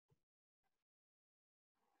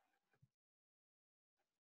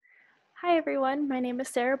Hi everyone, my name is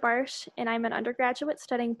Sarah Barsch, and I'm an undergraduate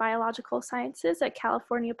studying biological sciences at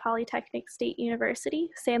California Polytechnic State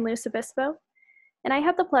University, San Luis Obispo. And I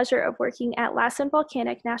have the pleasure of working at Lassen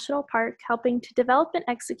Volcanic National Park, helping to develop and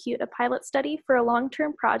execute a pilot study for a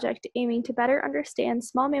long-term project aiming to better understand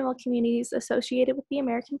small mammal communities associated with the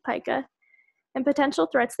American pika and potential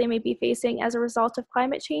threats they may be facing as a result of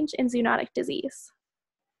climate change and zoonotic disease.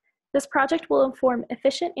 This project will inform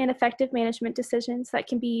efficient and effective management decisions that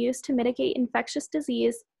can be used to mitigate infectious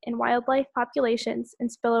disease in wildlife populations and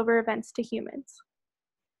spillover events to humans.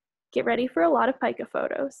 Get ready for a lot of pika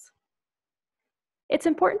photos. It's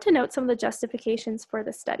important to note some of the justifications for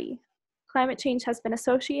the study. Climate change has been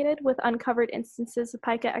associated with uncovered instances of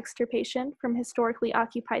pika extirpation from historically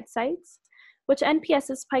occupied sites, which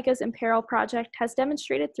NPS's Pikas in Peril project has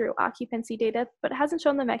demonstrated through occupancy data, but hasn't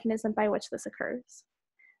shown the mechanism by which this occurs.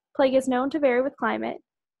 Plague is known to vary with climate.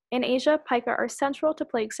 In Asia, pika are central to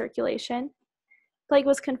plague circulation. Plague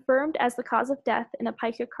was confirmed as the cause of death in a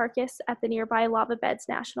pika carcass at the nearby Lava Beds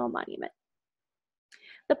National Monument.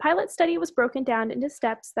 The pilot study was broken down into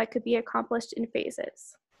steps that could be accomplished in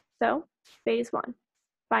phases. So, phase 1,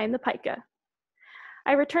 find the pika.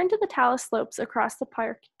 I returned to the talus slopes across the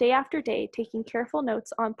park day after day, taking careful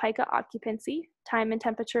notes on pika occupancy, time and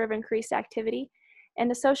temperature of increased activity, and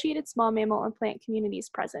associated small mammal and plant communities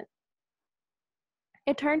present.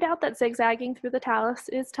 It turned out that zigzagging through the talus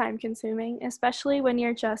is time-consuming, especially when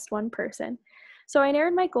you're just one person. So I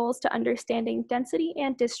narrowed my goals to understanding density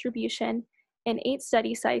and distribution in 8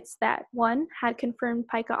 study sites that 1 had confirmed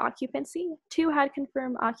pika occupancy, 2 had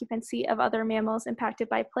confirmed occupancy of other mammals impacted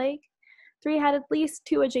by plague, 3 had at least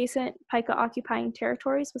 2 adjacent pika occupying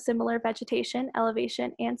territories with similar vegetation,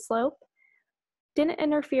 elevation, and slope, didn't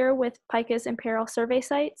interfere with pikas in peril survey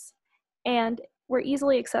sites, and were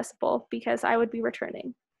easily accessible because I would be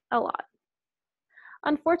returning a lot.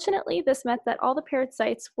 Unfortunately, this meant that all the paired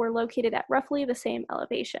sites were located at roughly the same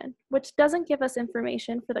elevation, which doesn't give us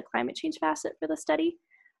information for the climate change facet for the study.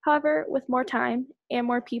 However, with more time and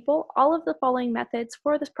more people, all of the following methods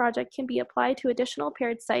for this project can be applied to additional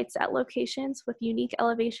paired sites at locations with unique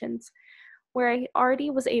elevations where I already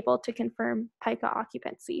was able to confirm pika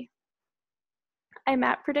occupancy. I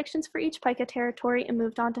mapped predictions for each pika territory and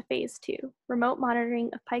moved on to phase 2, remote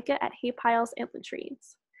monitoring of pika at hay piles and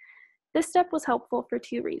latrines. This step was helpful for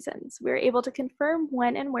 2 reasons. We were able to confirm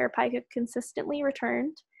when and where pika consistently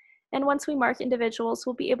returned, and once we mark individuals,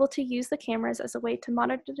 we'll be able to use the cameras as a way to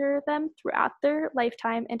monitor them throughout their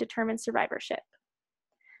lifetime and determine survivorship.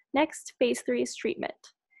 Next, phase 3 is treatment.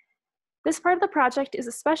 This part of the project is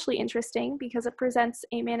especially interesting because it presents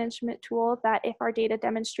a management tool that, if our data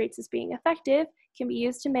demonstrates as being effective, can be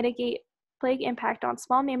used to mitigate plague impact on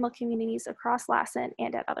small mammal communities across Lassen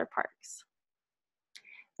and at other parks.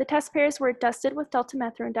 The test pairs were dusted with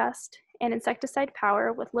deltamethrin dust and insecticide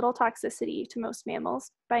power with little toxicity to most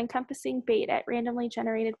mammals by encompassing bait at randomly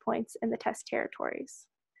generated points in the test territories.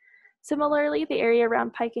 Similarly, the area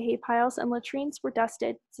around pika hay piles and latrines were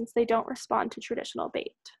dusted since they don't respond to traditional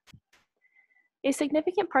bait. A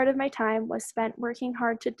significant part of my time was spent working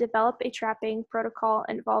hard to develop a trapping protocol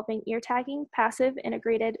involving ear tagging, passive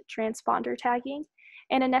integrated transponder tagging,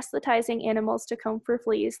 and anesthetizing animals to comb for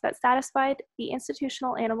fleas that satisfied the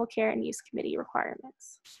Institutional Animal Care and Use Committee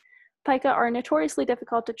requirements. Pika are notoriously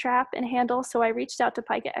difficult to trap and handle, so I reached out to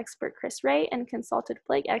pika expert Chris Ray and consulted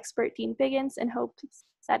plague expert Dean Biggins in hopes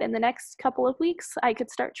that in the next couple of weeks I could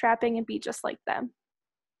start trapping and be just like them.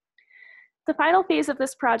 The final phase of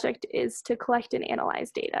this project is to collect and analyze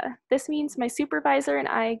data. This means my supervisor and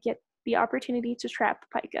I get the opportunity to trap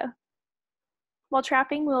pika. While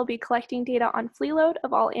trapping, we will be collecting data on flea load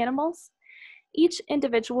of all animals. Each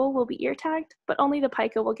individual will be ear tagged, but only the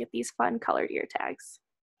pika will get these fun colored ear tags.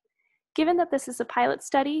 Given that this is a pilot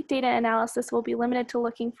study, data analysis will be limited to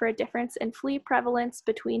looking for a difference in flea prevalence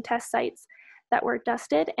between test sites that were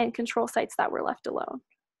dusted and control sites that were left alone.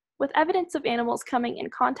 With evidence of animals coming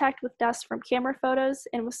in contact with dust from camera photos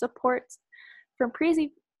and with support from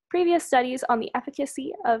previous studies on the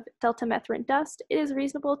efficacy of deltamethrin dust, it is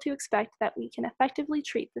reasonable to expect that we can effectively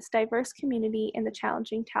treat this diverse community in the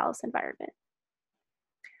challenging talus environment.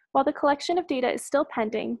 While the collection of data is still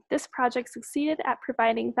pending, this project succeeded at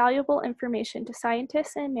providing valuable information to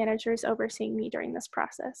scientists and managers overseeing me during this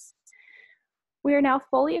process. We are now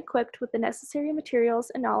fully equipped with the necessary materials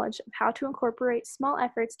and knowledge of how to incorporate small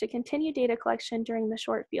efforts to continue data collection during the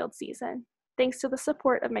short field season. Thanks to the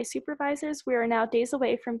support of my supervisors, we are now days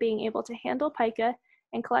away from being able to handle pika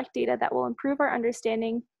and collect data that will improve our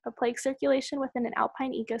understanding of plague circulation within an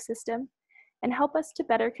alpine ecosystem and help us to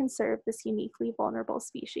better conserve this uniquely vulnerable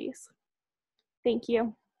species. Thank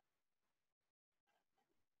you.